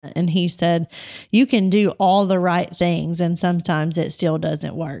And he said, you can do all the right things and sometimes it still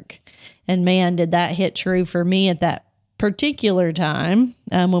doesn't work. And man, did that hit true for me at that particular time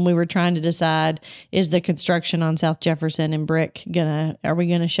when we were trying to decide, is the construction on South Jefferson and BRIK are we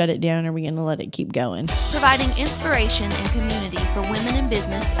gonna shut it down? Or are we gonna let it keep going? Providing inspiration and community for women in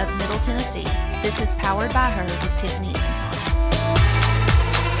business of Middle Tennessee. This is Powered by Her with Tiffany and Kelly.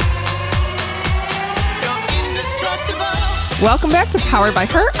 Welcome back to Powered by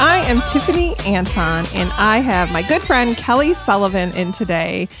Her. I am Tiffany Anton, and I have my good friend Kelly Sullivan in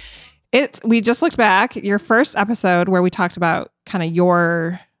today. We just looked back, your first episode where we talked about kind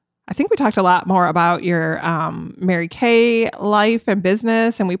of I think we talked a lot more about your Mary Kay life and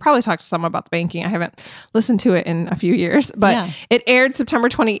business, and we probably talked some about the banking. I haven't listened to it in a few years, but It aired September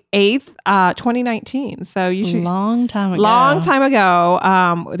 28th, 2019. So you should... Long time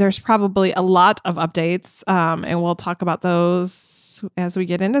ago. There's probably a lot of updates, and we'll talk about those as we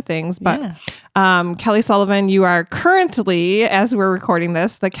get into things. But Kelly Sullivan, you are currently, as we're recording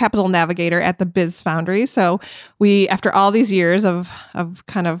this, the capital navigator at the Biz Foundry. So we, after all these years of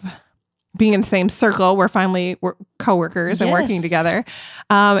kind of being in the same circle, we're coworkers and working together.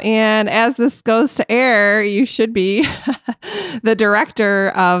 And as this goes to air, you should be the director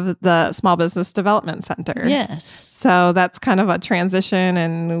of the Small Business Development Center. Yes. So that's kind of a transition,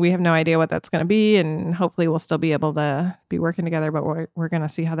 and we have no idea what that's going to be. And hopefully we'll still be able to be working together, but we're going to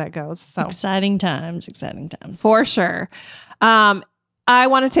see how that goes. So exciting times. For sure. I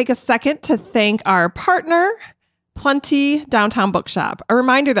want to take a second to thank our partner, Plenty Downtown Bookshop. A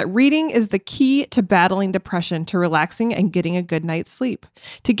reminder that reading is the key to battling depression, to relaxing and getting a good night's sleep,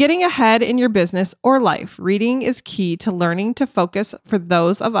 to getting ahead in your business or life. Reading is key to learning to focus for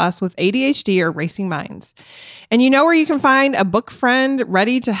those of us with ADHD or racing minds. And you know where you can find a book friend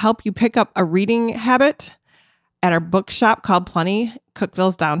ready to help you pick up a reading habit? At our bookshop called Plenty,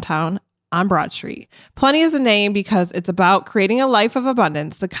 Cookeville's downtown on Broad Street. Plenty is a name because it's about creating a life of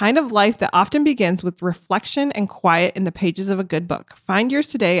abundance, the kind of life that often begins with reflection and quiet in the pages of a good book. Find yours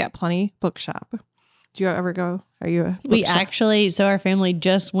today at Plenty Bookshop. Do you ever go? Are you a bookshop? So our family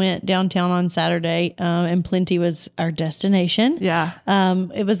just went downtown on Saturday, and Plenty was our destination. Yeah.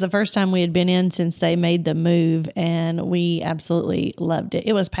 It was the first time we had been in since they made the move, and we absolutely loved it.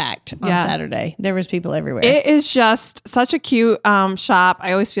 It was packed on Saturday. There was people everywhere. It is just such a cute shop.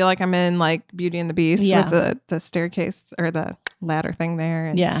 I always feel like I'm in like Beauty and the Beast with the staircase or the ladder thing there.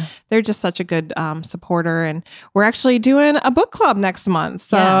 And they're just such a good supporter. And we're actually doing a book club next month.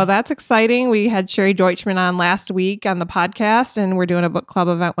 So that's exciting. We had Sherry Deutschman on last week on the podcast, and we're doing a book club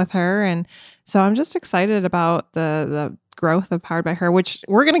event with her. And so I'm just excited about the growth of Powered by Her, which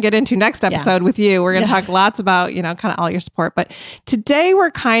we're going to get into next episode with you. We're going to talk lots about, kind of all your support. But today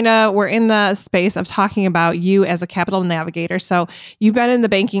we're in the space of talking about you as a capital navigator. So you've been in the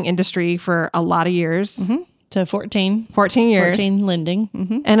banking industry for a lot of years. Mm-hmm. So 14 years. 14 lending.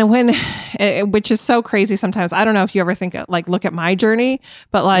 Mm-hmm. And which is so crazy sometimes. I don't know if you ever think look at my journey,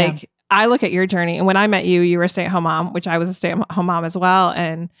 but I look at your journey, and when I met you, you were a stay-at-home mom, which I was a stay-at-home mom as well.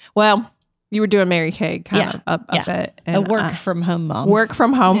 And you were doing Mary Kay kind of a bit. And, a work from home mom.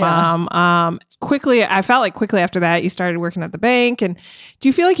 Mom. I felt like quickly after that, you started working at the bank. And do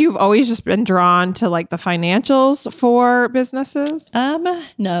you feel like you've always just been drawn to like the financials for businesses?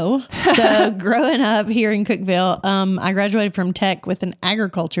 No. So growing up here in Cookeville, I graduated from tech with an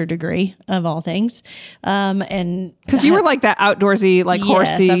agriculture degree of all things. And because you were like that outdoorsy, like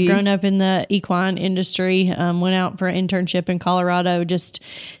horsey. Yes, I've grown up in the equine industry, went out for an internship in Colorado, just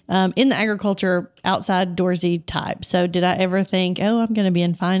in the agriculture outside doorsy type. So did I ever think, I'm going to be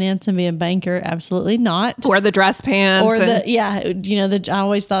in finance and be a banker? Absolutely not. Or the dress pants. Or I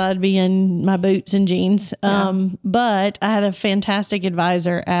always thought I'd be in my boots and jeans. But I had a fantastic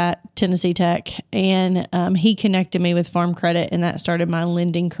advisor at Tennessee Tech, and he connected me with Farm Credit, and that started my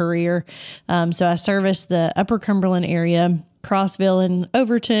lending career. So I serviced the Upper Cumberland area, Crossville and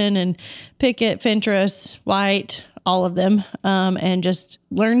Overton and Pickett, Fentress, White, all of them, and just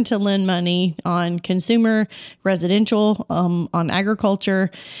learned to lend money on consumer, residential, on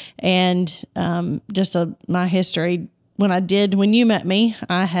agriculture, and my history. When you met me,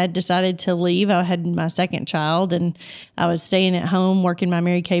 I had decided to leave. I had my second child, and I was staying at home working my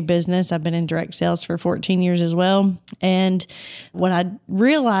Mary Kay business. I've been in direct sales for 14 years as well. And what I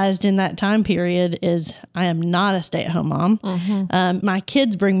realized in that time period is I am not a stay-at-home mom. Mm-hmm. My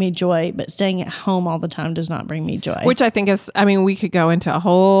kids bring me joy, but staying at home all the time does not bring me joy. Which I think is, we could go into a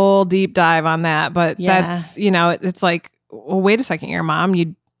whole deep dive on that, but that's, it's like, well, wait a second, you're a mom.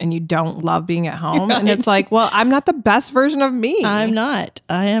 and you don't love being at home. Right. And it's like, well, I'm not the best version of me. I'm not.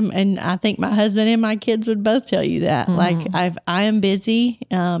 I am. And I think my husband and my kids would both tell you that. Like I am busy.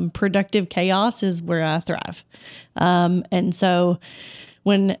 Productive chaos is where I thrive. And so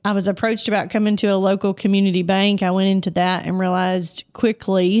when I was approached about coming to a local community bank, I went into that and realized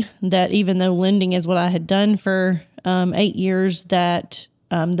quickly that even though lending is what I had done for 8 years, that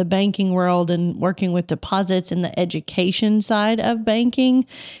the banking world and working with deposits and the education side of banking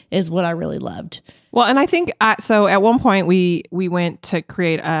is what I really loved. Well, and I think, so at one point we went to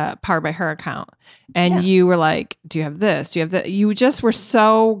create a Powered by Her account, and you were like, do you have this? Do you have that? You just were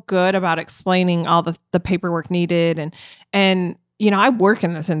so good about explaining all the paperwork needed. And I work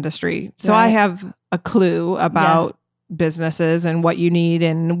in this industry, so I have a clue about businesses and what you need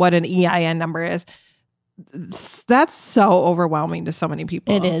and what an EIN number is. That's so overwhelming to so many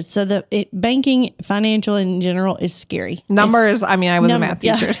people. It is. So banking, financial in general is scary. Numbers. I was a math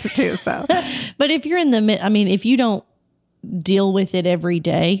teacher too. So, but if you're in if you don't deal with it every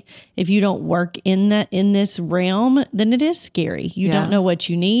day, if you don't work in this realm, then it is scary. You don't know what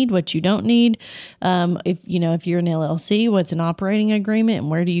you need, what you don't need. If you're an LLC, what's an operating agreement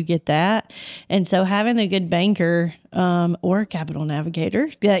and where do you get that? And so having a good banker or a capital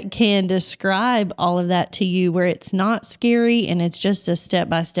navigator that can describe all of that to you where it's not scary and it's just a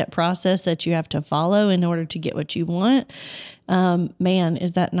step-by-step process that you have to follow in order to get what you want. Man,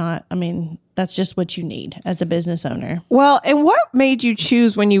 is that not, that's just what you need as a business owner. Well, and what made you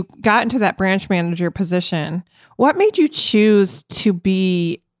choose when you got into that branch manager position? What made you choose to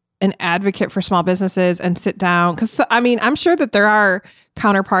be an advocate for small businesses and sit down? Because, I'm sure that there are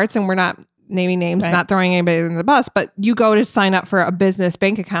counterparts, and we're not naming names, not throwing anybody in the bus, but you go to sign up for a business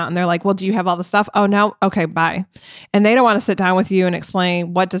bank account and they're like, well, do you have all the stuff? Oh, no. Okay, bye. And they don't want to sit down with you and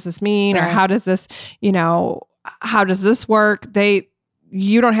explain, what does this mean? Or how does this, how does this work?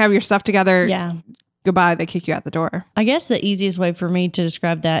 You don't have your stuff together. Yeah. Goodbye. They kick you out the door. I guess the easiest way for me to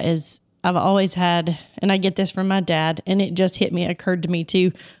describe that is I've always had, and I get this from my dad, and it just occurred to me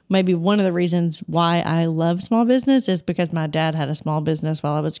too. Maybe one of the reasons why I love small business is because my dad had a small business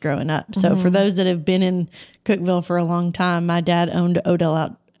while I was growing up. So for those that have been in Cookeville for a long time, my dad owned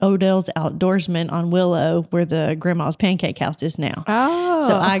Odell's Outdoorsman on Willow, where the Grandma's Pancake House is now. Oh.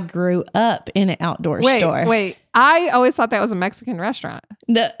 So I grew up in an outdoor store. Wait. I always thought that was a Mexican restaurant.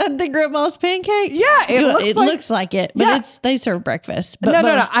 The Grandma's Pancake? Yeah, it looks like it, but they serve breakfast. But,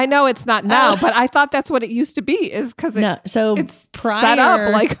 no. I know it's not now, but I thought that's what it used to be, is because it's set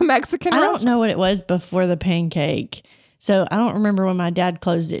up like a Mexican restaurant. I don't know what it was before the pancake. So I don't remember when my dad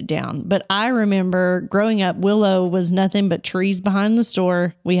closed it down, but I remember growing up, Willow was nothing but trees behind the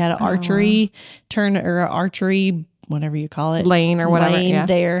store. We had an archery whatever you call it, lane or whatever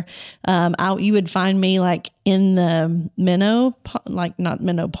there. You would find me like in the minnow, not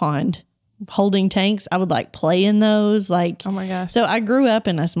minnow pond, holding tanks. I would like play in those. Like, oh my gosh. So I grew up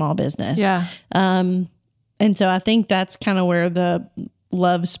in a small business. Yeah. And so I think that's kind of where the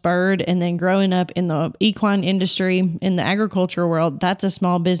love spurred. And then growing up in the equine industry, in the agriculture world, that's a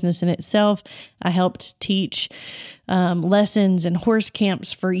small business in itself. I helped teach lessons and horse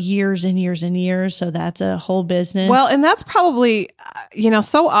camps for years and years and years. So that's a whole business. Well, and that's probably,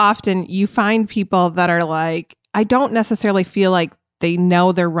 so often you find people that are like, I don't necessarily feel like they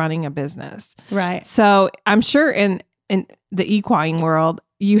know they're running a business. Right. So I'm sure in the equine world,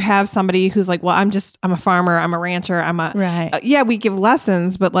 you have somebody who's like, well, I'm a farmer, I'm a rancher, we give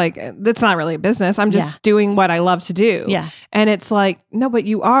lessons, but like, that's not really a business. I'm just doing what I love to do. Yeah. And it's like, no, but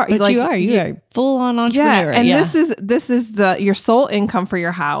you are. But like, you are full on entrepreneur. Yeah. And this is your sole income for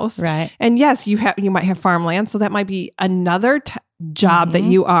your house. Right. And yes, you might have farmland. So that might be another job that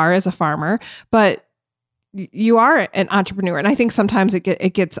you are as a farmer, but you are an entrepreneur. And I think sometimes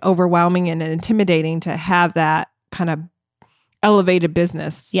it gets overwhelming and intimidating to have that kind of elevated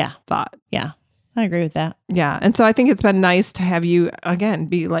business thought. Yeah. I agree with that. Yeah. And so I think it's been nice to have you, again,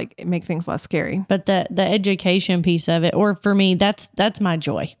 be like, make things less scary. But the education piece of it, or for me, that's my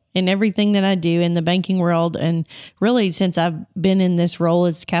joy in everything that I do in the banking world. And really, since I've been in this role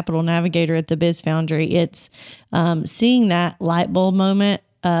as capital navigator at the Biz Foundry, it's seeing that light bulb moment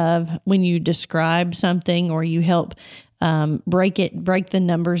of when you describe something or you help break the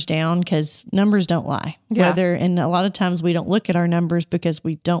numbers down, because numbers don't lie. Yeah. And a lot of times we don't look at our numbers because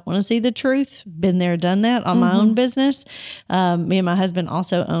we don't want to see the truth. Been there, done that on my own business. Me and my husband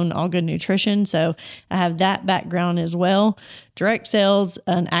also own All Good Nutrition. So I have that background as well. Direct sales,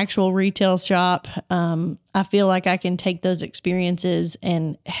 an actual retail shop. I feel like I can take those experiences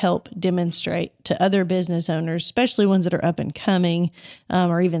and help demonstrate to other business owners, especially ones that are up and coming,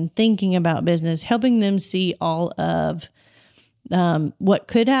 or even thinking about business, helping them see all of what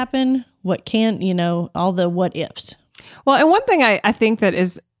could happen, what can, all the what ifs. Well, and one thing I think that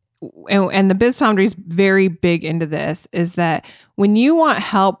is, and the Biz Foundry is very big into this, is that when you want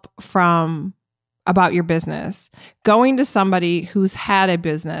help about your business, going to somebody who's had a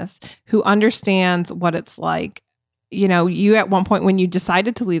business, who understands what it's like. You at one point when you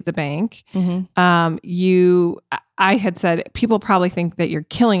decided to leave the bank, I had said, people probably think that you're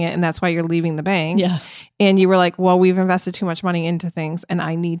killing it and that's why you're leaving the bank. Yeah. And you were like, well, we've invested too much money into things and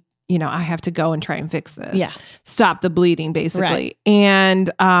I need, I have to go and try and fix this. Yeah. Stop the bleeding, basically. Right.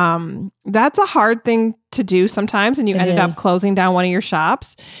 And that's a hard thing to do sometimes. And you ended up closing down one of your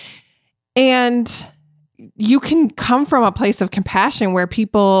shops. And you can come from a place of compassion where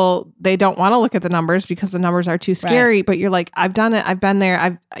people, they don't want to look at the numbers because the numbers are too scary, right. But you're like, I've done it. I've been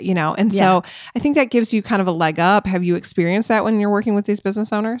there. So I think that gives you kind of a leg up. Have you experienced that when you're working with these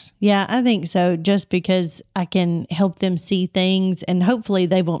business owners? Yeah, I think so. Just because I can help them see things and hopefully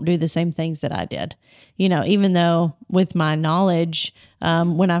they won't do the same things that I did. Even though with my knowledge,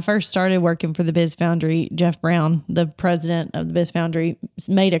 when I first started working for the Biz Foundry, Jeff Brown, the president of the Biz Foundry,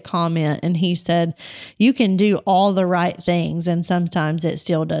 made a comment and he said, you can do all the right things and sometimes it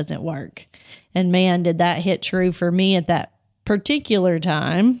still doesn't work. And man, did that hit true for me at that particular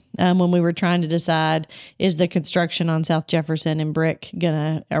time when we were trying to decide, is the construction on South Jefferson and BRIK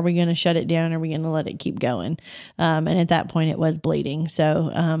are we gonna shut it down? Or are we gonna let it keep going? And at that point it was bleeding.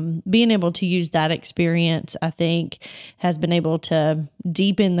 So being able to use that experience, I think, has been able to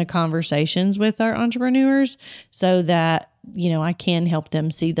deepen the conversations with our entrepreneurs so that I can help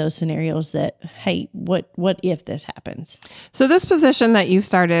them see those scenarios that, hey, what if this happens? So this position that you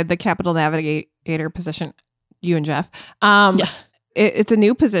started, the capital navigator position, you and Jeff, it's a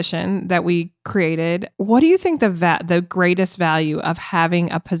new position that we created. What do you think the greatest value of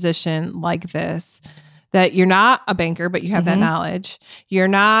having a position like this, that you're not a banker, but you have that knowledge. You're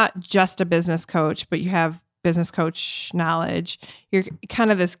not just a business coach, but you have business coach knowledge. You're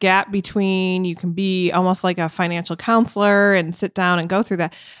kind of this gap between, you can be almost like a financial counselor and sit down and go through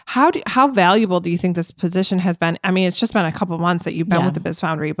that. How valuable do you think this position has been? I mean, it's just been a couple of months that you've been with the Biz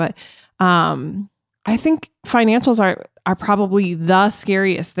Foundry, but I think financials are probably the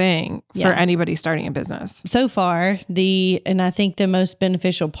scariest thing for anybody starting a business. So far, and I think the most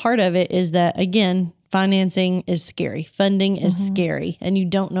beneficial part of it is that, again, financing is scary. Funding is scary, and you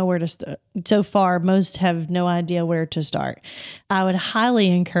don't know where to start. So far, most have no idea where to start. I would highly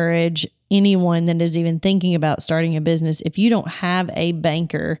encourage anyone that is even thinking about starting a business, if you don't have a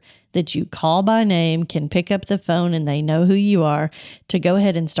banker that you call by name, can pick up the phone and they know who you are, to go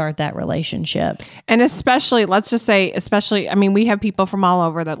ahead and start that relationship. And especially, I mean, we have people from all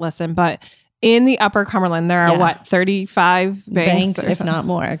over that listen, but in the Upper Cumberland, there are 35 banks if not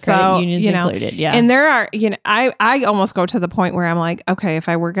more, credit unions included. Yeah. And there are, I almost go to the point where I'm like, okay, if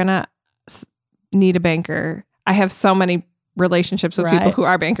I were going to need a banker, I have so many relationships with people who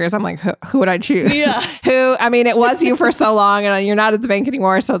are bankers. I'm like, who would I choose? Yeah. It was you for so long and you're not at the bank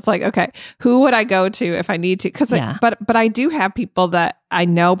anymore. So it's like, okay, who would I go to if I need to? But I do have people that I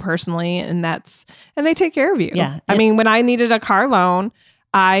know personally and they take care of you. Yeah. I mean, when I needed a car loan,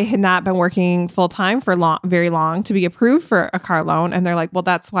 I had not been working full time for very long to be approved for a car loan. And they're like, well,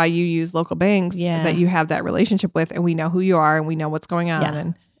 that's why you use local banks that you have that relationship with. And we know who you are and we know what's going on.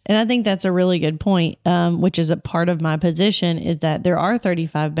 Yeah. And I think that's a really good point, which is a part of my position, is that there are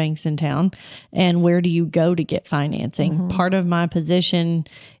 35 banks in town. And where do you go to get financing? Part of my position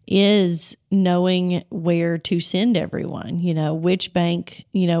is knowing where to send everyone, which bank,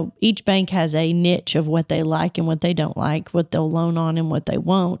 each bank has a niche of what they like and what they don't like, what they'll loan on and what they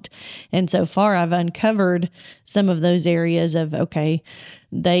won't. And so far I've uncovered some of those areas of, okay,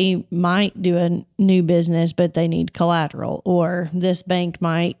 they might do a new business, but they need collateral, or this bank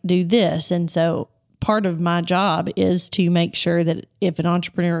might do this. And so part of my job is to make sure that if an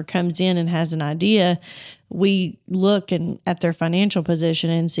entrepreneur comes in and has an idea, we look at their financial position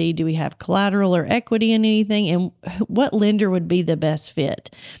and see, do we have collateral or equity in anything, and what lender would be the best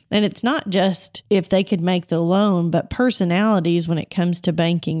fit. And it's not just if they could make the loan, but personalities when it comes to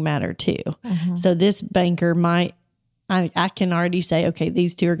banking matter too. So this banker might, I can already say, okay,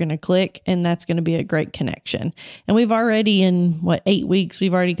 these two are going to click and that's going to be a great connection. And we've already, in 8 weeks,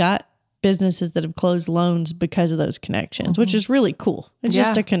 we've already got businesses that have closed loans because of those connections, which is really cool. It's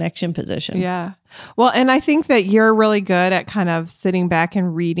just a connection position. Yeah. Well, and I think that you're really good at kind of sitting back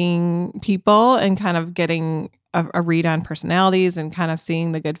and reading people and kind of getting a read on personalities and kind of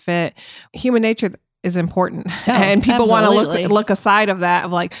seeing the good fit. Human nature is important. And people want to look aside of that,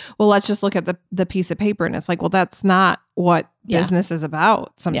 of like, well, let's just look at the piece of paper. And it's like, well, that's not what business is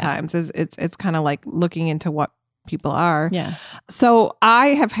about sometimes. It's kind of like looking into what people are. Yeah. So I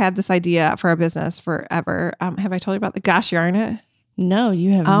have had this idea for a business forever. Have I told you about the Gosh Yarn It? No,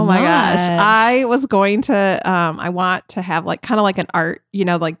 you have Oh my not. gosh. I was going to, I want to have like kind of like an art,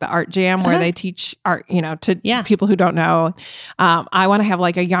 like the art jam where they teach art, to people who don't know. I want to have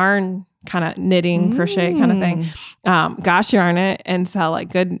like a yarn kind of knitting, crochet kind of thing. Gosh Yarn It and sell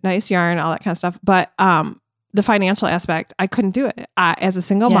like good, nice yarn, all that kind of stuff. But the financial aspect, I couldn't do it. As a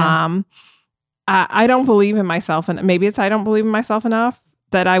single mom, I don't believe in myself. And maybe it's I don't believe in myself enough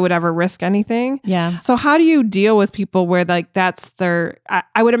that I would ever risk anything. Yeah. So how do you deal with people where like that's their,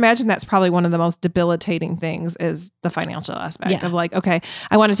 I would imagine that's probably one of the most debilitating things is the financial aspect of like, okay,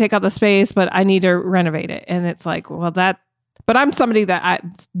 I want to take out the space, but I need to renovate it. And it's like, well, but I'm somebody that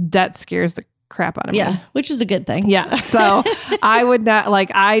debt scares the crap out of me. Which is a good thing. Yeah. So I would not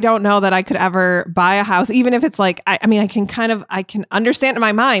I don't know that I could ever buy a house, even if it's like, I mean, I can understand in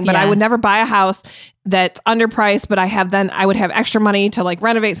my mind, but I would never buy a house that's underpriced, but I would have extra money to like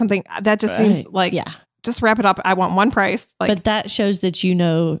renovate something. That just seems like, just wrap it up. I want one price. But that shows that you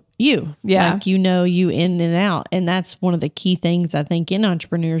know you. Yeah. Like you know you in and out. And that's one of the key things I think in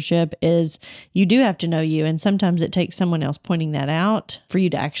entrepreneurship is you do have to know you. And sometimes it takes someone else pointing that out for you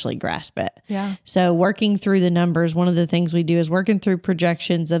to actually grasp it. Yeah. So working through the numbers, one of the things we do is working through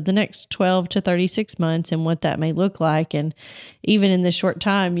projections of the next 12 to 36 months and what that may look like. And even in this short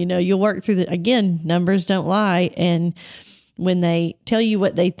time, you'll work through again, numbers don't lie. And when they tell you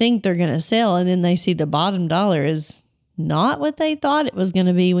what they think they're going to sell and then they see the bottom dollar is not what they thought it was going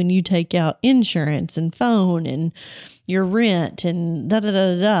to be when you take out insurance and phone and your rent and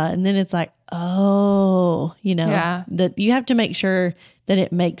da-da-da-da-da. And then it's like, that you have to make sure that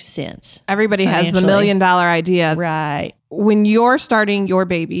it makes sense. Everybody has the $1 million idea. Right. When you're starting your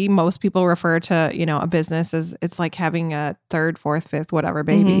baby, most people refer to, a business as it's like having a third, fourth, fifth, whatever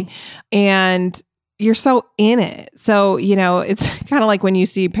baby. And you're so in it. So, it's kind of like when you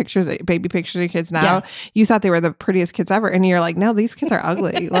see baby pictures of kids now, you thought they were the prettiest kids ever. And you're like, no, these kids are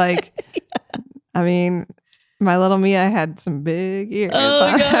ugly. Like, I mean, my little Mia had some big ears.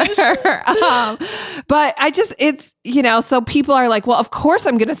 Oh my gosh. But it's, so people are like, well, of course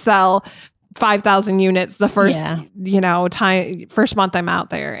I'm going to sell 5,000 units the first, first month I'm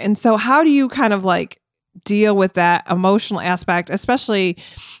out there. And so how do you kind of like deal with that emotional aspect, especially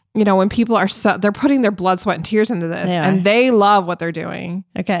when people are they're putting their blood, sweat, and tears into this and they love what they're doing.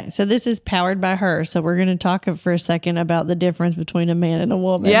 Okay. So this is powered by her. So we're going to talk for a second about the difference between a man and a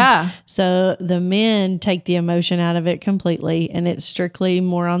woman. Yeah. So the men take the emotion out of it completely and it's strictly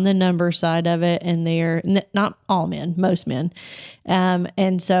more on the number side of it. And they're not all men, most men.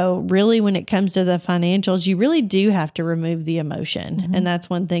 And so really when it comes to the financials, you really do have to remove the emotion. And that's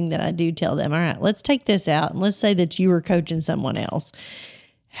one thing that I do tell them. All right, let's take this out. And let's say that you were coaching someone else.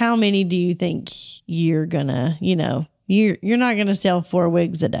 How many do you think you're gonna, you're not gonna sell 4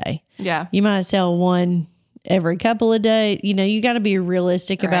 wigs a day? Yeah. You might sell one every couple of days. You got to be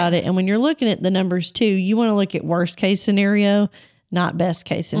realistic about it. And when you're looking at the numbers too, you want to look at worst case scenario, not best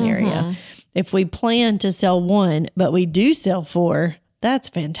case scenario. If we plan to sell 1, but we do sell 4, that's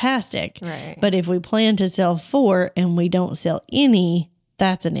fantastic. Right. But if we plan to sell 4 and we don't sell any,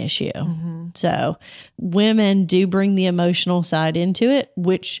 that's an issue. So women do bring the emotional side into it,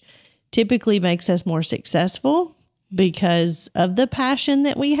 which typically makes us more successful because of the passion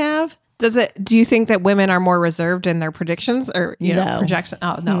that we have. Do you think that women are more reserved in their predictions or, projection?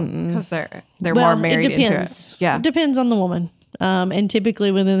 Oh, no, because they're more married into it. Yeah. It depends on the woman. And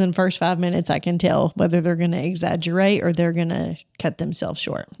typically within the first 5 minutes, I can tell whether they're going to exaggerate or they're going to cut themselves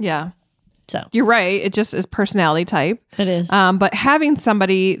short. Yeah. So you're right. It just is personality type. It is. But having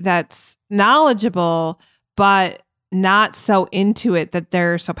somebody that's knowledgeable, but not so into it that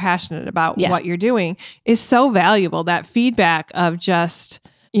they're so passionate about what you're doing is so valuable. That feedback of just,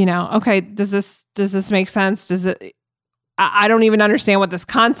 okay, does this make sense? I don't even understand what this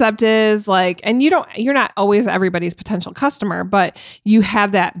concept is like, and you're not always everybody's potential customer, but you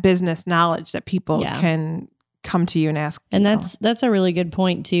have that business knowledge that people can come to you and ask. And that's a really good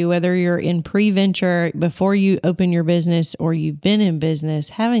point too. Whether you're in pre-venture before you open your business or you've been in business,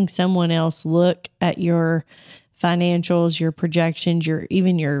 having someone else look at your financials, your projections,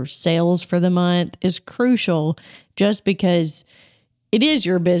 even your sales for the month is crucial just because it is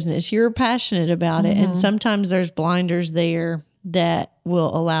your business. You're passionate about it. And sometimes there's blinders there that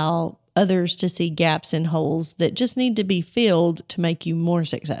will allow others to see gaps and holes that just need to be filled to make you more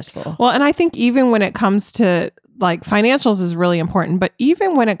successful. Well, and I think even when it comes to like financials is really important, but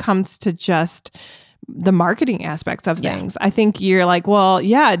even when it comes to just the marketing aspects of things, I think you're like, well,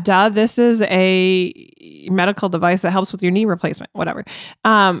 yeah, duh, this is a medical device that helps with your knee replacement, whatever.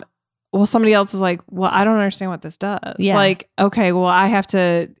 well, somebody else is like, well, I don't understand what this does. Yeah. Like, okay, well, I have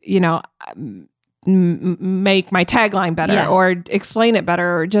to, make my tagline better or explain it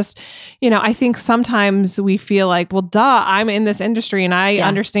better, or just, I think sometimes we feel like, well, duh, I'm in this industry and I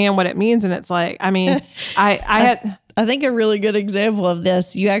understand what it means. And it's like, I mean, I think a really good example of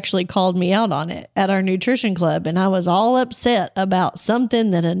this, you actually called me out on it at our nutrition club, and I was all upset about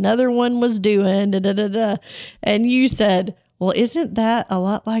something that another one was doing. And you said, well, isn't that a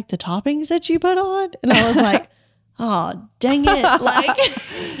lot like the toppings that you put on? And I was like, oh, dang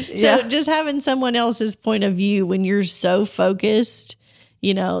it. So just having someone else's point of view when you're so focused,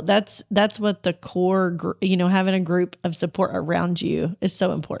 that's what the core, having a group of support around you is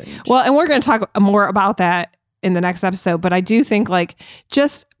so important. Well, and we're going to talk more about that in the next episode, but I do think like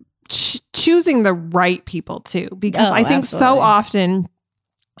just choosing the right people too, because I think so often,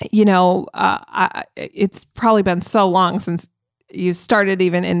 it's probably been so long since you started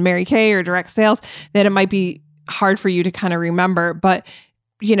even in Mary Kay or direct sales that it might be hard for you to kind of remember. But,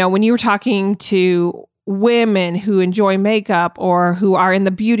 when you were talking to women who enjoy makeup or who are in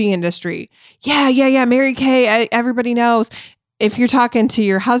the beauty industry, Mary Kay, everybody knows. If you're talking to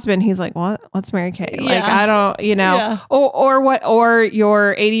your husband, he's like, what's Mary Kay? Like, I don't, or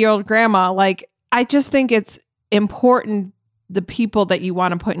your 80-year-old grandma. Like, I just think it's important, the people that you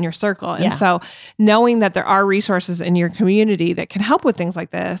want to put in your circle. And so knowing that there are resources in your community that can help with things like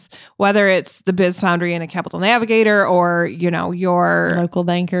this, whether it's the Biz Foundry and a Capital Navigator, or, your local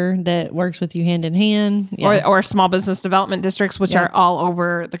banker that works with you hand in hand, or small business development districts, which are all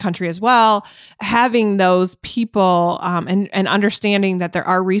over the country as well, having those people and understanding that there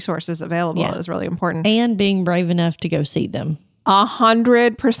are resources available is really important. And being brave enough to go see them.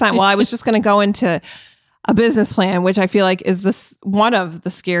 100%. Well, I was just going to go into a business plan, which I feel like is this one of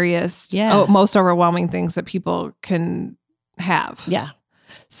the scariest, most overwhelming things that people can have. Yeah.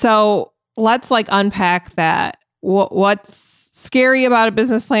 So let's unpack that. What's scary about a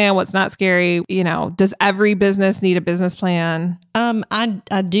business plan? What's not scary? Does every business need a business plan?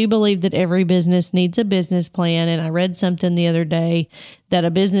 I do believe that every business needs a business plan. And I read something the other day that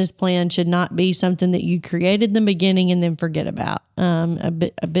a business plan should not be something that you created in the beginning and then forget about.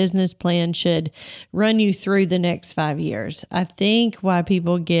 A business plan should run you through the next 5 years. I think why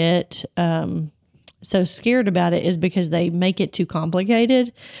people get so scared about it is because they make it too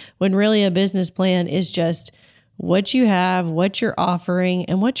complicated, when really a business plan is just what you have, what you're offering,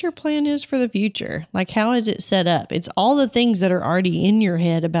 and what your plan is for the future. Like, how is it set up? It's all the things that are already in your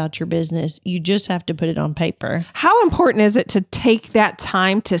head about your business. You just have to put it on paper. How important is it to take that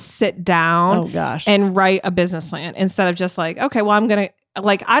time to sit down and write a business plan instead of just like, okay, well, I'm going to,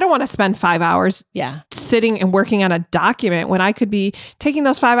 I don't want to spend 5 hours sitting and working on a document when I could be taking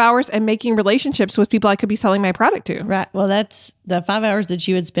those 5 hours and making relationships with people I could be selling my product to. Right. Well, that's the 5 hours that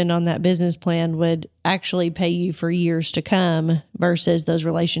you would spend on that business plan would actually pay you for years to come, versus those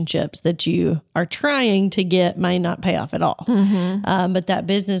relationships that you are trying to get may not pay off at all. Mm-hmm. But that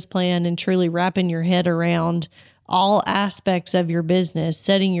business plan and truly wrapping your head around all aspects of your business,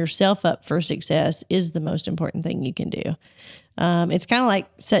 setting yourself up for success, is the most important thing you can do. It's kind of like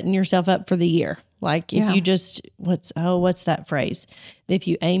setting yourself up for the year. Like if you just, what's that phrase? If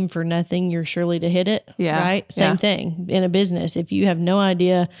you aim for nothing, you're surely to hit it. Yeah. Right. Same thing in a business. If you have no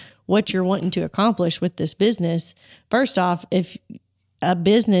idea what you're wanting to accomplish with this business, first off, if a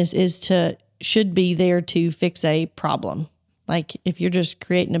business should be there to fix a problem. Like if you're just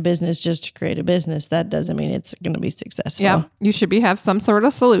creating a business just to create a business, that doesn't mean it's going to be successful. Yeah, you should have some sort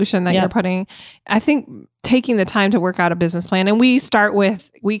of solution that you're putting. I think taking the time to work out a business plan, and we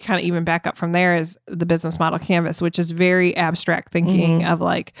kind of even back up from there, is the business model canvas, which is very abstract thinking of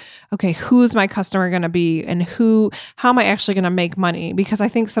like, okay, who's my customer going to be, and how am I actually going to make money? Because I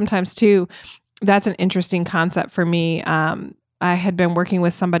think sometimes too, that's an interesting concept for me. I had been working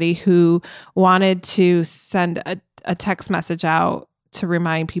with somebody who wanted to send a text message out to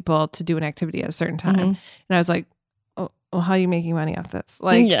remind people to do an activity at a certain time. And I was like, oh, well, how are you making money off this?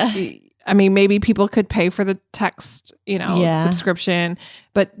 Like, I mean, maybe people could pay for the text, subscription,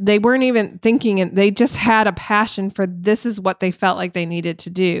 but they weren't even thinking, and they just had a passion for this is what they felt like they needed to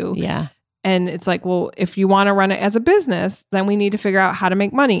do. Yeah. And it's like, well, if you want to run it as a business, then we need to figure out how to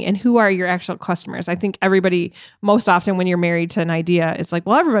make money and who are your actual customers. I think everybody, most often when you're married to an idea, it's like,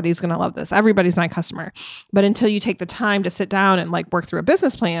 well, everybody's going to love this. Everybody's my customer. But until you take the time to sit down and work through a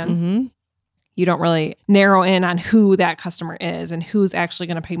business plan, you don't really narrow in on who that customer is and who's actually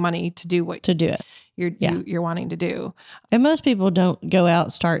going to pay money to do what you're wanting to do. And most people don't go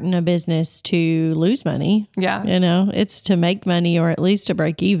out starting a business to lose money. Yeah. It's to make money or at least to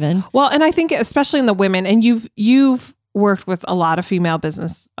break even. Well, and I think especially in the women, and you've worked with a lot of female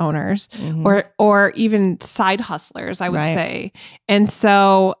business owners or even side hustlers, I would say. And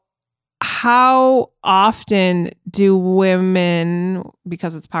so how often do women,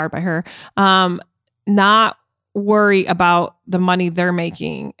 because it's powered by her, not worry about the money they're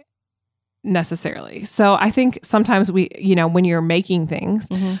making necessarily? So I think sometimes we, when you're making things,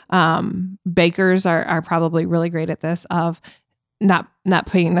 bakers are probably really great at this of not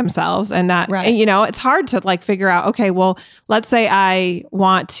paying themselves and not, and, it's hard to like figure out, okay, well, let's say I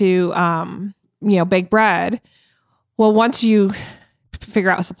want to, bake bread. Well, once you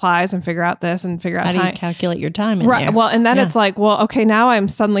figure out supplies and figure out this and figure out how time, do you calculate your time in there? Well, and then it's like, well, okay, now I'm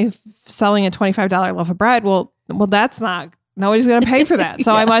suddenly selling a $25 loaf of bread. Well, that's not, nobody's going to pay for that.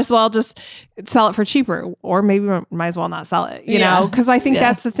 So I might as well just sell it for cheaper, or maybe might as well not sell it, you know? Cause I think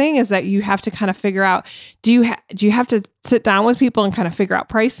that's the thing, is that you have to kind of figure out, do you have to sit down with people and kind of figure out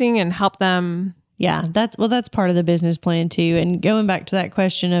pricing and help them? Yeah, that's part of the business plan too. And going back to that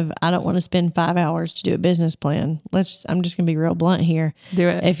question of, I don't want to spend 5 hours to do a business plan. I'm just going to be real blunt here. Do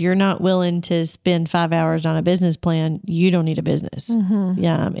it. If you're not willing to spend 5 hours on a business plan, you don't need a business.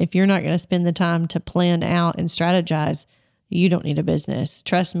 Yeah. If you're not going to spend the time to plan out and strategize, you don't need a business.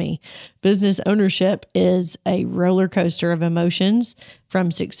 Trust me. Business ownership is a roller coaster of emotions,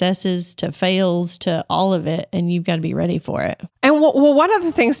 from successes to fails to all of it. And you've got to be ready for it. And well, one of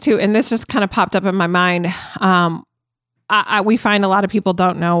the things too, and this just kind of popped up in my mind, we find a lot of people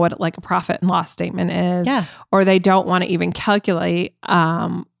don't know what like a profit and loss statement is, or they don't want to even calculate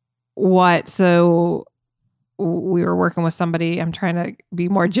what. So we were working with somebody, I'm trying to be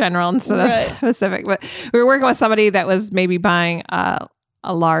more general instead of specific, but we were working with somebody that was maybe buying a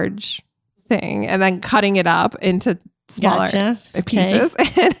large thing and then cutting it up into smaller pieces.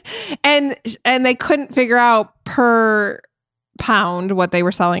 And they couldn't figure out per pound what they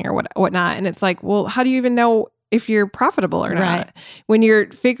were selling or whatnot. And it's like, well, how do you even know if you're profitable or not? When you're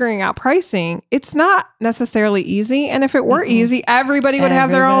figuring out pricing, it's not necessarily easy. And if it were easy, everybody would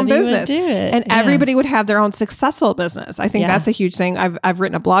have their own business, and everybody would have their own successful business. I think that's a huge thing. I've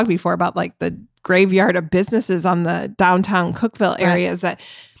written a blog before about like the graveyard of businesses on the downtown Cookeville areas that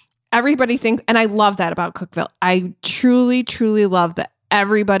everybody thinks, and I love that about Cookeville. I truly, truly love that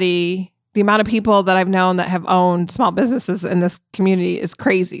everybody, the amount of people that I've known that have owned small businesses in this community is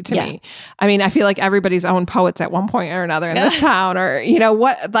crazy to me. I mean, I feel like everybody's owned poets at one point or another in this town, or,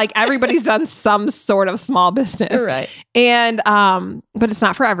 like everybody's done some sort of small business. And, but it's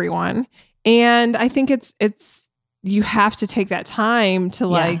not for everyone. And I think it's, you have to take that time to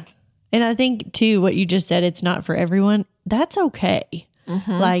like. And I think too, what you just said, it's not for everyone. That's okay.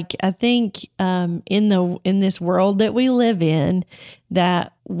 Like, I think in this world that we live in,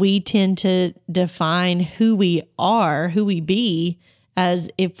 that we tend to define who we are, who we be, as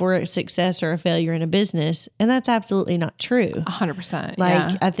if we're a success or a failure in a business. And that's absolutely not true. 100%.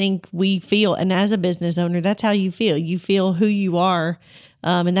 Like, I think we feel, and as a business owner, that's how you feel. You feel who you are.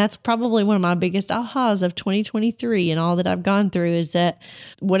 And that's probably one of my biggest ahas of 2023 and all that I've gone through, is that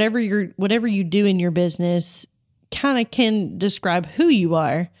whatever you do in your business kind of can describe who you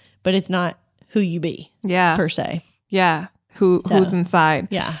are, but it's not who you be per se. Yeah. Who's inside.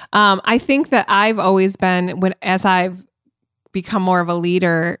 Yeah. I think that I've always been, as I've become more of a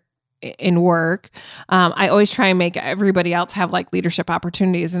leader in work, I always try and make everybody else have like leadership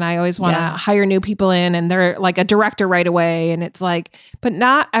opportunities. And I always want to hire new people in, and they're like a director right away. And it's like, but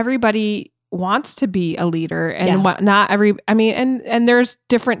not everybody wants to be a leader, and and there's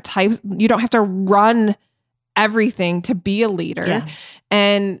different types. You don't have to run everything to be a leader.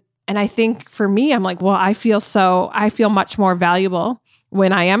 And I think for me, I'm like, well, I feel much more valuable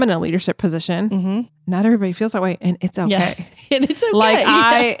when I am in a leadership position. Not everybody feels that way, and it's okay. And it's okay.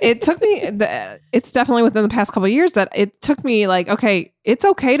 Like it took me, it's definitely within the past couple of years that it took me like, okay, it's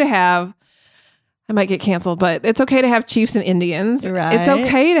okay to have, I might get canceled, but it's okay to have chiefs and Indians. It's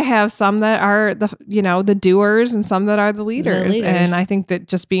okay to have some that are the doers and some that are the leaders. And I think that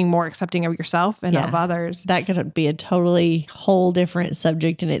just being more accepting of yourself and of others. That could be a totally whole different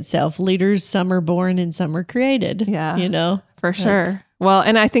subject in itself. Leaders, some are born and some are created. Yeah. For sure. Well,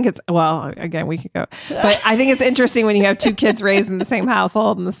 and I think again, we could go, but I think it's interesting when you have two kids raised in the same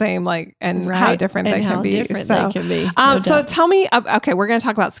household and the same, how different they can be. So tell me, okay, we're going to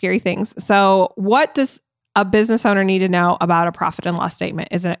talk about scary things. So what does a business owner need to know about a profit and loss statement?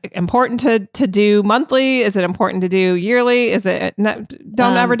 Is it important to do monthly? Is it important to do yearly? Is it,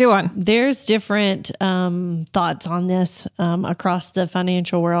 don't ever do one? There's different thoughts on this across the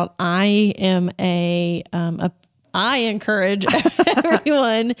financial world. I encourage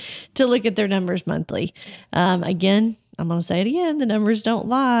everyone to look at their numbers monthly. Again, I'm going to say it again, the numbers don't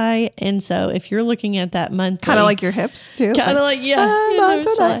lie. And so if you're looking at that monthly. Kind of like your hips too. Kind of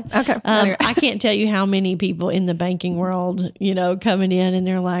Okay. Anyway. I can't tell you how many people in the banking world, coming in and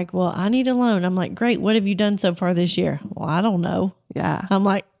they're like, well, I need a loan. I'm like, great. What have you done so far this year? Well, I don't know. Yeah. I'm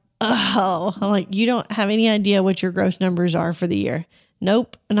like, you don't have any idea what your gross numbers are for the year.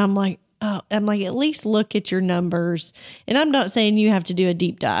 Nope. And I'm like, at least look at your numbers. And I'm not saying you have to do a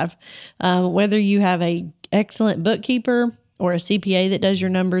deep dive. Whether you have a excellent bookkeeper or a CPA that does your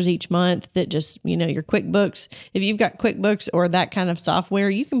numbers each month, that just, your QuickBooks, if you've got QuickBooks or that kind of software,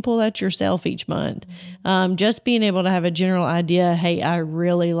 you can pull that yourself each month. Just being able to have a general idea, hey, I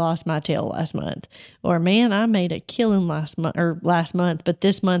really lost my tail last month, or man, I made a killing last month, but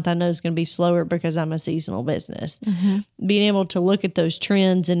this month I know it's going to be slower because I'm a seasonal business. Mm-hmm. Being able to look at those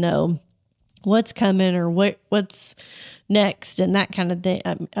trends and know what's coming or what's next and that kind of thing.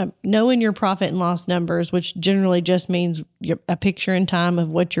 Knowing your profit and loss numbers, which generally just means a picture in time of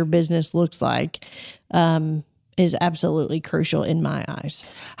what your business looks like, is absolutely crucial in my eyes.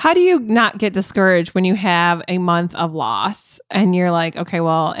 How do you not get discouraged when you have a month of loss and you're like, okay,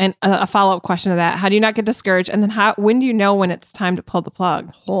 well, and a follow-up question to that, how do you not get discouraged? And then when do you know when it's time to pull the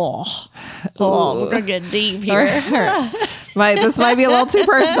plug? We're going to get deep here. This might be a little too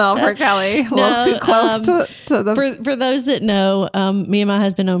personal for Kelly. A little too close to the... For those that know, me and my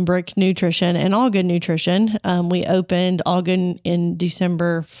husband own BRIK Nutrition and All Good Nutrition. We opened All Good in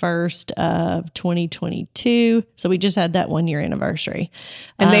December 1st of 2022. So we just had that 1-year anniversary.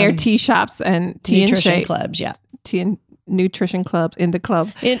 And they are tea shops and tea nutrition and shake clubs. Yeah. Tea and nutrition clubs in the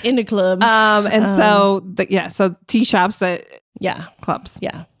club. In the club. So tea shops that... Yeah. Clubs.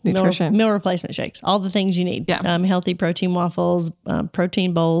 Yeah. Nutrition. Meal replacement shakes. All the things you need. Yeah. Healthy protein waffles,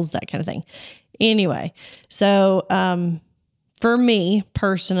 protein bowls, that kind of thing. Anyway, so for me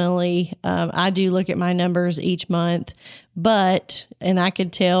personally, I do look at my numbers each month, and I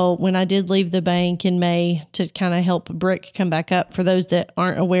could tell when I did leave the bank in May to kind of help BRIK come back up. For those that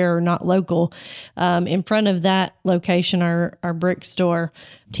aren't aware or not local, in front of that location, our BRIK store,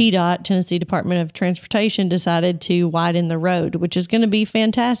 TDOT, Tennessee Department of Transportation, decided to widen the road, which is going to be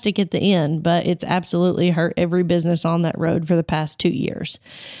fantastic at the end, but it's absolutely hurt every business on that road for the past 2 years.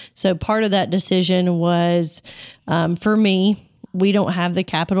 So part of that decision was, for me, we don't have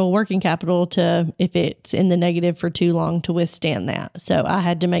the working capital to, if it's in the negative for too long, to withstand that. So I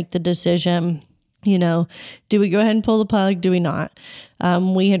had to make the decision, do we go ahead and pull the plug? Do we not?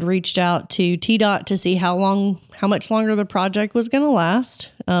 We had reached out to TDOT to see how much longer the project was going to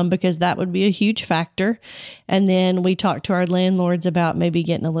last, because that would be a huge factor. And then we talked to our landlords about maybe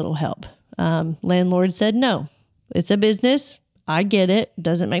getting a little help. Landlord said, no, it's a business. I get it.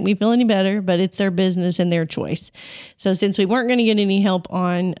 Doesn't make me feel any better, but it's their business and their choice. So since we weren't going to get any help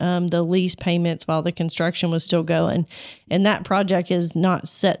on the lease payments while the construction was still going, and that project is not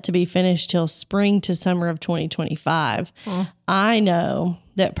set to be finished till spring to summer of 2025, I know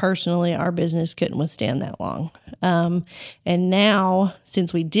that personally our business couldn't withstand that long. And now,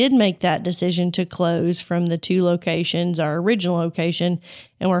 since we did make that decision to close from the 2 locations, our original location,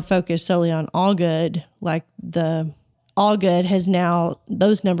 and we're focused solely on All Good, All Good has now,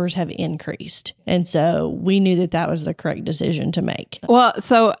 those numbers have increased. And so we knew that was the correct decision to make. Well,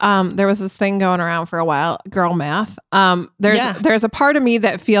 so there was this thing going around for a while, girl math. There's a part of me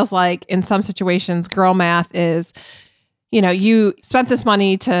that feels like in some situations, girl math is, you spent this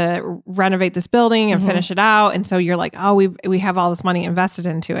money to renovate this building and finish it out. And so you're like, oh, we have all this money invested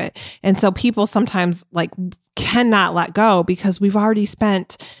into it. And so people sometimes cannot let go because we've already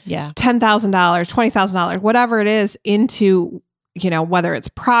spent $10,000, $20,000, whatever it is into, whether it's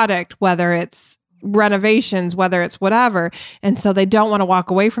product, whether it's renovations, whether it's whatever. And so they don't want to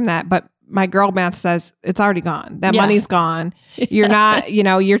walk away from that. But my girl math says it's already gone. That money's gone. You're not,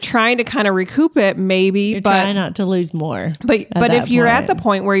 you're trying to kind of recoup it maybe, but trying not to lose more. But if you're at the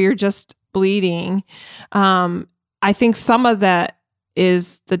point where you're just bleeding, I think some of that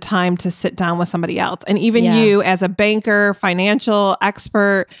is the time to sit down with somebody else. And even you as a banker, financial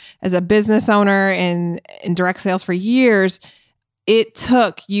expert, as a business owner in direct sales for years, it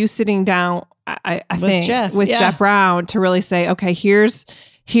took you sitting down, I think, with Jeff Brown to really say, okay, here's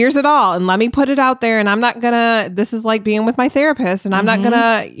it all. And let me put it out there. And this is like being with my therapist, and I'm not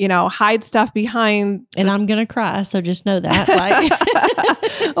gonna, hide stuff behind. And I'm gonna cry. So just know that.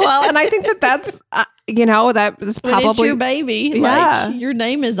 Well, and I think that's, that is probably it's your baby. Yeah. Your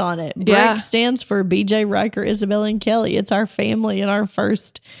name is on it. BRIK stands for BJ, Riker, Isabel, and Kelly. It's our family and our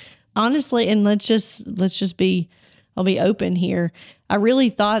first, honestly. And let's just be, I'll be open here. I really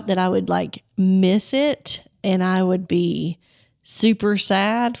thought that I would miss it and I would be super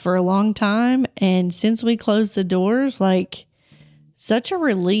sad for a long time. And since we closed the doors, like such a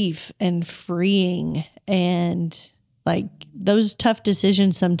relief and freeing, and like those tough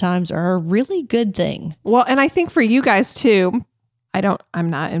decisions sometimes are a really good thing. Well, and I think for you guys too, I'm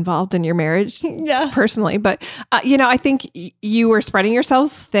not involved in your marriage personally, but I think you were spreading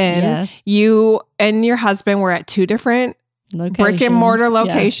yourselves thin. Yes. You and your husband were at two different brick and mortar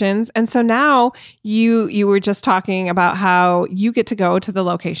locations. Yeah. And so now you were just talking about how you get to go to the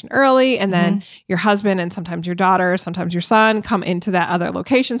location early, and then your husband and sometimes your daughter, sometimes your son come into that other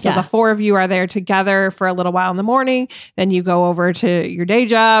location. So the four of you are there together for a little while in the morning. Then you go over to your day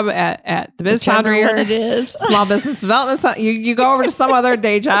job at the Biz Foundry, or it is. Small Business Development. You go over to some other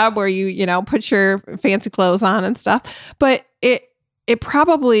day job where you put your fancy clothes on and stuff. But it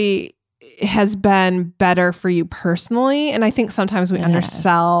probably has been better for you personally. And I think sometimes we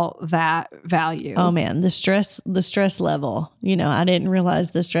undersell that value. Oh man, the stress level, I didn't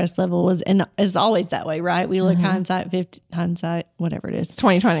realize the stress level was, and it's always that way, right? We look hindsight, whatever it is.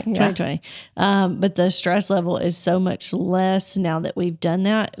 2020. 2020. But the stress level is so much less now that we've done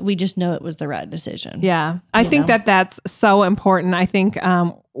that. We just know it was the right decision. Yeah. I think that's so important. I think,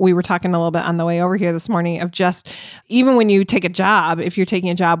 we were talking a little bit on the way over here this morning of just, even when you take a job, if you're taking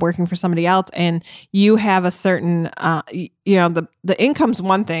a job working for somebody else and you have a certain, the income's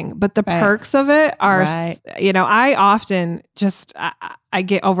one thing, but the perks of it are, I often just, I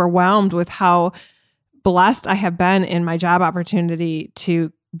get overwhelmed with how blessed I have been in my job opportunity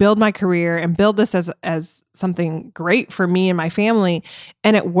to build my career and build this as something great for me and my family.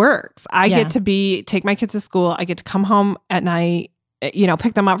 And it works. I get to take my kids to school. I get to come home at night,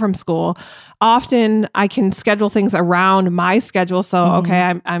 pick them up from school. Often I can schedule things around my schedule. So,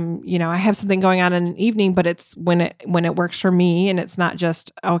 I'm, I have something going on in an evening, but it's when it works for me, and it's not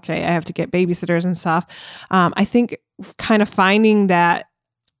just, okay, I have to get babysitters and stuff. I think kind of finding that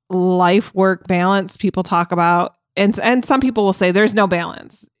life work balance people talk about, and some people will say there's no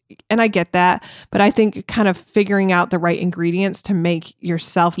balance. And I get that, but I think kind of figuring out the right ingredients to make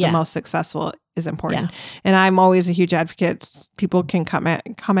yourself the most successful is important. Yeah. And I'm always a huge advocate. People can come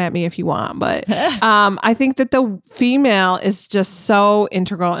at me if you want, but I think that the female is just so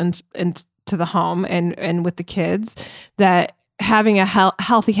integral into the home and with the kids, that having a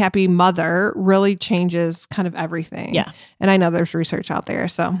healthy, happy mother really changes kind of everything. Yeah. And I know there's research out there,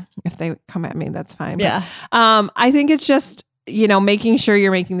 so if they come at me, that's fine. Yeah. But, I think it's just, making sure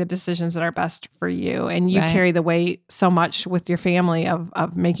you're making the decisions that are best for you, and you carry the weight so much with your family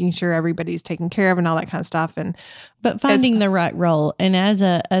of making sure everybody's taken care of and all that kind of stuff. But finding the right role. And as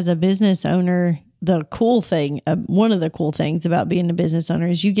a business owner, the cool thing, one of the cool things about being a business owner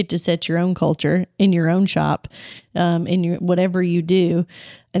is you get to set your own culture in your own shop, in your whatever you do.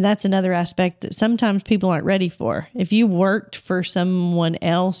 And that's another aspect that sometimes people aren't ready for. If you worked for someone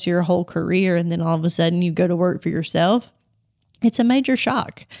else your whole career, and then all of a sudden you go to work for yourself, it's a major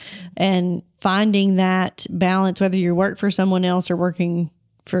shock. And finding that balance, whether you work for someone else or working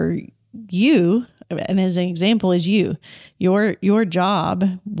for you, and as an example is your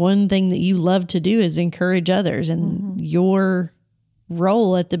job, one thing that you love to do is encourage others, and your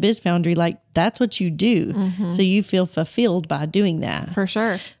role at the Biz Foundry, like that's what you do. So you feel fulfilled by doing that. For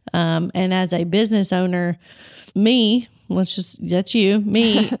sure. And as a business owner, that's me,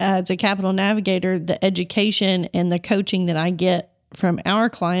 as a capital navigator, the education and the coaching that I get from our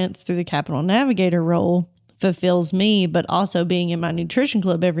clients through the capital navigator role fulfills me, but also being in my nutrition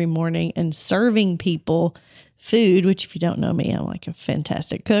club every morning and serving people food, which if you don't know me, I'm like a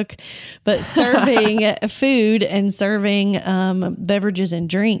fantastic cook, but serving food and serving beverages and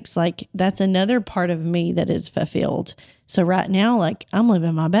drinks, like that's another part of me that is fulfilled. So right now, like I'm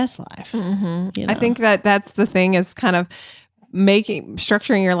living my best life. I think that's the thing, is kind of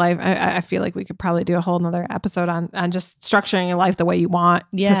structuring your life. I feel like we could probably do a whole nother episode on just structuring your life the way you want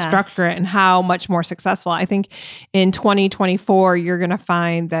to structure it, and how much more successful. I think in 2024, you're going to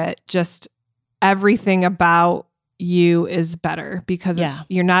find that just everything about you is better, because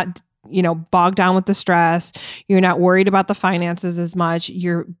you're not, bogged down with the stress. You're not worried about the finances as much.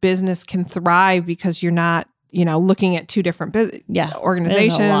 Your business can thrive because you're not, looking at two different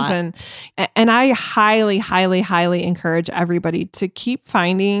organizations. And I highly, highly, highly encourage everybody to keep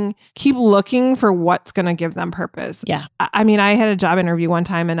looking for what's going to give them purpose. Yeah. I mean, I had a job interview one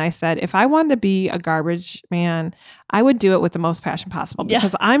time, and I said, if I wanted to be a garbage man, I would do it with the most passion possible,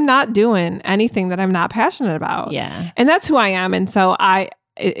 because I'm not doing anything that I'm not passionate about. Yeah. And that's who I am. And so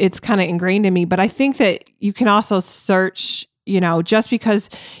it's kind of ingrained in me, but I think that you can also search just because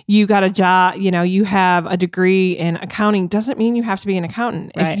you got a job, you have a degree in accounting doesn't mean you have to be an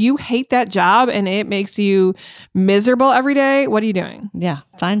accountant. Right. If you hate that job and it makes you miserable every day, what are you doing? Yeah.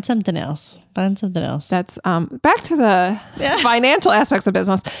 Find something else. That's back to the financial aspects of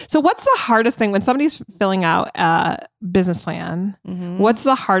business. So what's the hardest thing when somebody's filling out a business plan? Mm-hmm. What's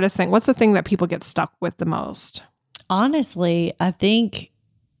the hardest thing? What's the thing that people get stuck with the most? Honestly, I think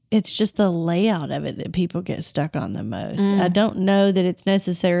it's just the layout of it that people get stuck on the most. I don't know that it's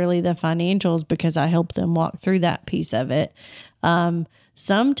necessarily the financials because I help them walk through that piece of it.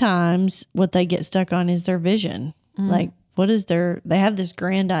 Sometimes what they get stuck on is their vision. Like, they have this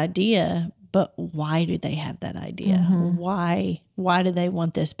grand idea, but why do they have that idea? Mm-hmm. Why do they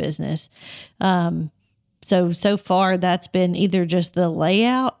want this business? So far that's been either just the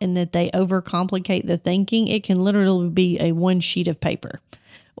layout and that they overcomplicate the thinking. It can literally be a one sheet of paper,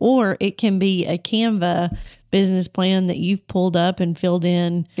 or it can be a Canva business plan that you've pulled up and filled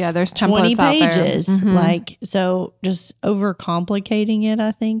in. Yeah, there's 20 templates out there. pages. Mm-hmm. So just overcomplicating it,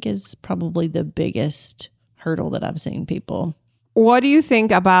 I think, is probably the biggest hurdle that I've seen people. What do you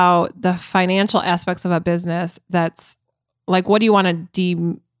think about the financial aspects of a business that's like, what do you want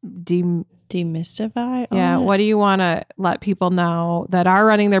to demystify? Yeah. What do you want to let people know that are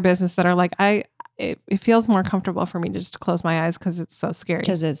running their business that are like, it feels more comfortable for me to just close my eyes because it's so scary. I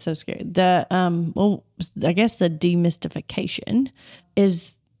guess the demystification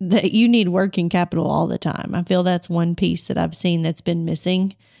is that you need working capital all the time. I feel that's one piece that I've seen that's been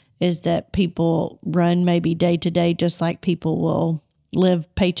missing, is that people run maybe day to day, just like people will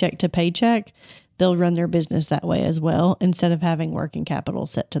live paycheck to paycheck. They'll run their business that way as well, instead of having working capital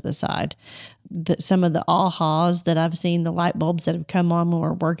set to the side. Some of the ahas that I've seen, the light bulbs that have come on when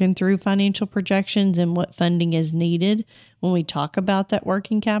we're working through financial projections and what funding is needed, when we talk about that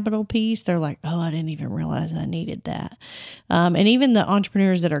working capital piece, they're like, oh, I didn't even realize I needed that. And even the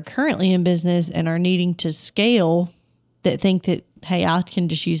entrepreneurs that are currently in business and are needing to scale, that think that, hey, I can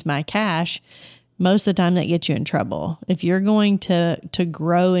just use my cash, most of the time that gets you in trouble. If you're going to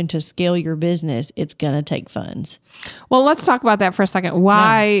grow and to scale your business, it's going to take funds. Well, let's talk about that for a second.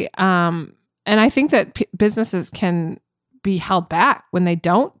 Why? Yeah. And I think that businesses can be held back when they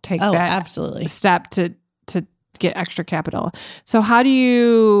don't take that absolutely step to get extra capital. So how do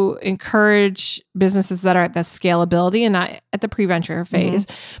you encourage businesses that are at the scalability and not at the pre-venture phase?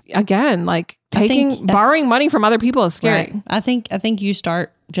 Mm-hmm. Again, like borrowing money from other people is scary. Right. I think you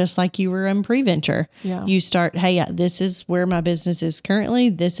start just like you were in pre-venture. Yeah. You start, hey, this is where my business is currently.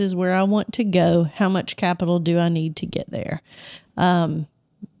 This is where I want to go. How much capital do I need to get there?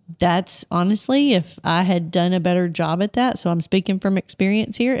 That's honestly, if I had done a better job at that, so I'm speaking from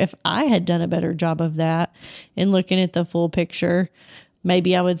experience here, if I had done a better job of that and looking at the full picture,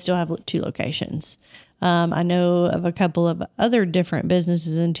 maybe I would still have 2 locations. I know of a couple of other different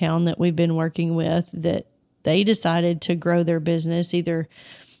businesses in town that we've been working with that they decided to grow their business, either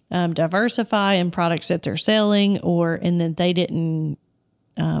diversify in products that they're selling, and then they didn't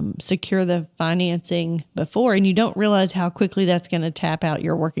secure the financing before, and you don't realize how quickly that's going to tap out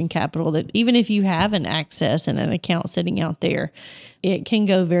your working capital. That even if you have an access and an account sitting out there, it can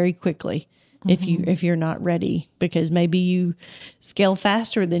go very quickly if you're not ready, because maybe you scale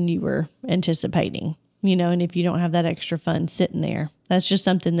faster than you were anticipating, and if you don't have that extra fund sitting there, that's just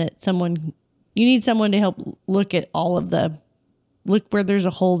something that you need someone to help look at look where there's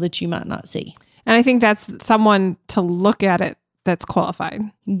a hole that you might not see. And I think that's someone to look at it that's qualified.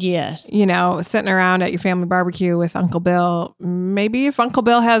 Yes. Sitting around at your family barbecue with Uncle Bill, maybe if Uncle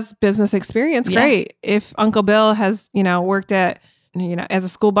Bill has business experience, great. If Uncle Bill has, worked at, as a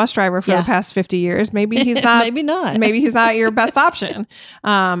school bus driver for the past 50 years, maybe he's not, maybe he's not your best option.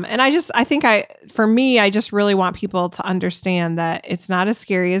 And I just really want people to understand that it's not as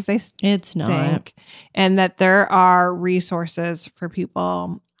scary as they think, and that there are resources for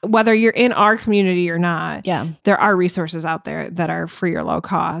people. Whether you're in our community or not, there are resources out there that are free or low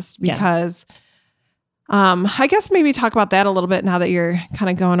cost, because I guess maybe talk about that a little bit now that you're kind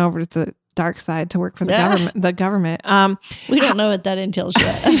of going over to the dark side to work for the government. We don't know what that entails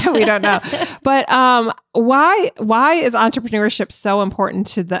yet. We don't know. But why is entrepreneurship so important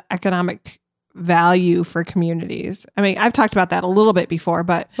to the economic value for communities? I mean, I've talked about that a little bit before,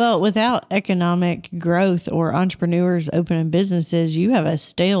 but without economic growth or entrepreneurs opening businesses, you have a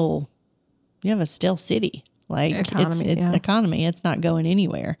stale city. Like economy. It's not going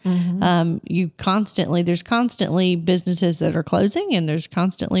anywhere. Mm-hmm. There's constantly businesses that are closing, and there's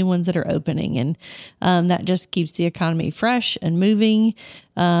constantly ones that are opening, and that just keeps the economy fresh and moving.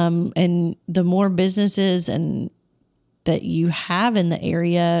 And the more businesses and that you have in the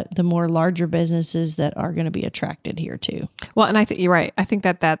area, the more larger businesses that are going to be attracted here too. Well, and I think you're right. I think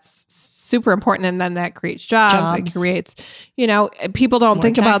that that's super important. And then that creates jobs. It creates, people don't More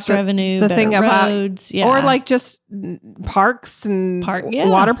think about revenue, the thing about roads, or like just parks and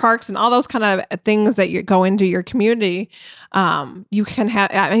water parks and all those kind of things that you go into your community. You can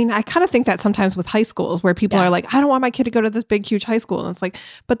have, I kind of think that sometimes with high schools where people are like, I don't want my kid to go to this big, huge high school. And it's like,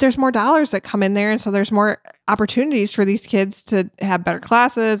 but there's more dollars that come in there. And so there's more opportunities for these kids to have better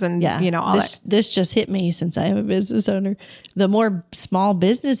classes and, all that. This just hit me since I am a business owner. The more small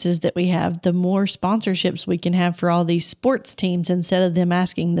businesses that we have, the more sponsorships we can have for all these sports teams instead of them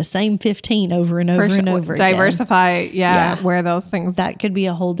asking the same 15 over and over and over again. Diversify, where those things. That could be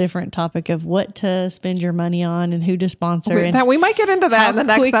a whole different topic of what to spend your money on and who to sponsor. We might get into that in the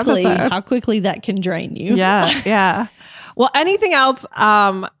next episode. How quickly that can drain you. Yeah. Well, anything else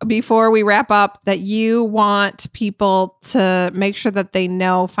before we wrap up that you want people to make sure that they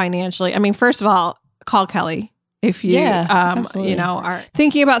know financially? I mean, first of all, call Kelly if you are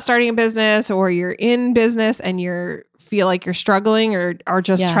thinking about starting a business or you're in business and feel like you're struggling or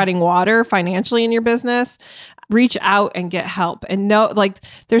just treading water financially in your business. Reach out and get help. And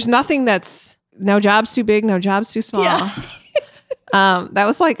there's nothing that's no job's too big, no job's too small. Yeah. That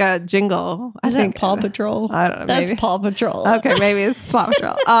was like a jingle. I think Paw Patrol. I don't know. That's maybe. Paw Patrol. Okay, maybe it's Paw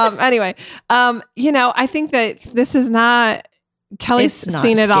Patrol. Anyway, I think that this is not. Kelly's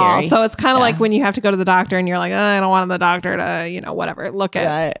seen it all, so it's kind of like when you have to go to the doctor and you're like, I don't want the doctor to, whatever, look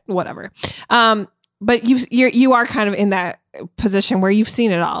at whatever. But you are kind of in that position where you've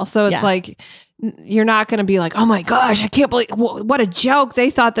seen it all, so it's like. You're not going to be like, oh my gosh, I can't believe what a joke.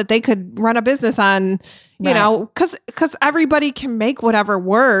 They thought that they could run a business on, because everybody can make whatever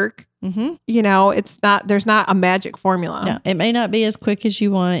work. Mm-hmm. There's not a magic formula. No, it may not be as quick as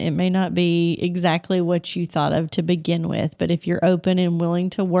you want. It may not be exactly what you thought of to begin with, but if you're open and willing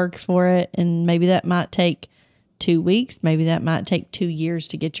to work for it, and maybe that might take 2 weeks, maybe that might take 2 years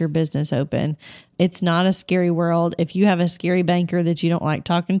to get your business open. It's not a scary world. If you have a scary banker that you don't like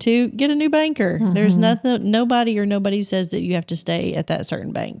talking to, get a new banker. Mm-hmm. There's nobody says that you have to stay at that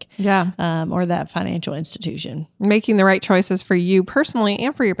certain bank. Yeah. Or that financial institution. Making the right choices for you personally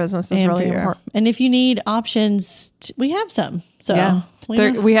and for your business is really important. And if you need options, we have some. So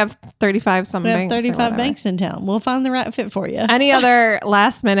we have 35 some banks. 35 banks in town. We'll find the right fit for you. Any other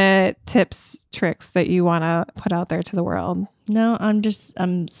last minute tips, tricks that you want to put out there to the world? No,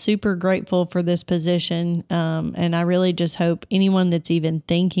 I'm super grateful for this position. And I really just hope anyone that's even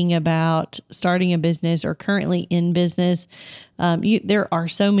thinking about starting a business or currently in business, there are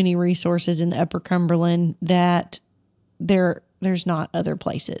so many resources in the Upper Cumberland that there's not other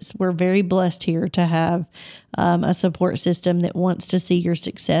places. We're very blessed here to have a support system that wants to see your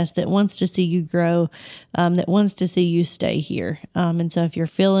success, that wants to see you grow, that wants to see you stay here. And so if you're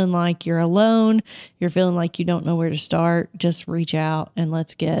feeling like you're alone, you're feeling like you don't know where to start, just reach out and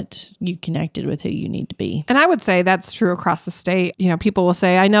let's get you connected with who you need to be. And I would say that's true across the state. People will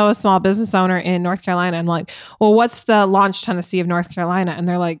say, I know a small business owner in North Carolina. I'm like, well, what's the Launch Tennessee of North Carolina? And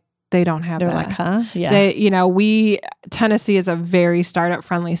they're like, they don't have that. They're like, huh? Yeah. Tennessee is a very startup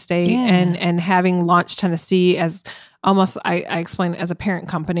friendly state, and having Launch Tennessee as almost, I explain, as a parent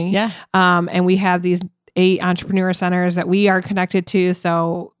company. Yeah. And we have these 8 entrepreneur centers that we are connected to,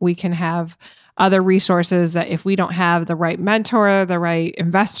 so we can have other resources that if we don't have the right mentor, the right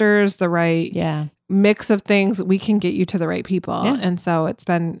investors, the right mix of things, we can get you to the right people. Yeah. And so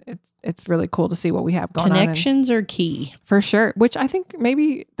it's really cool to see what we have going on. Connections are key. For sure. Which I think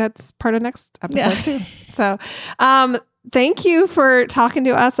maybe that's part of next episode too. So, thank you for talking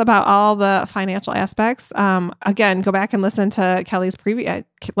to us about all the financial aspects. Again, go back and listen to Kelly's previous.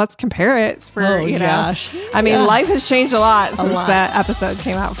 Let's compare it for, gosh. I mean, life has changed a lot since that episode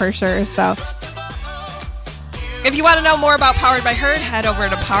came out for sure. So if you want to know more about Powered by Her, head over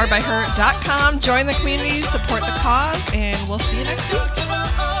to poweredbyher.com, join the community, support the cause, and we'll see you next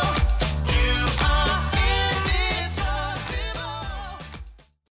week.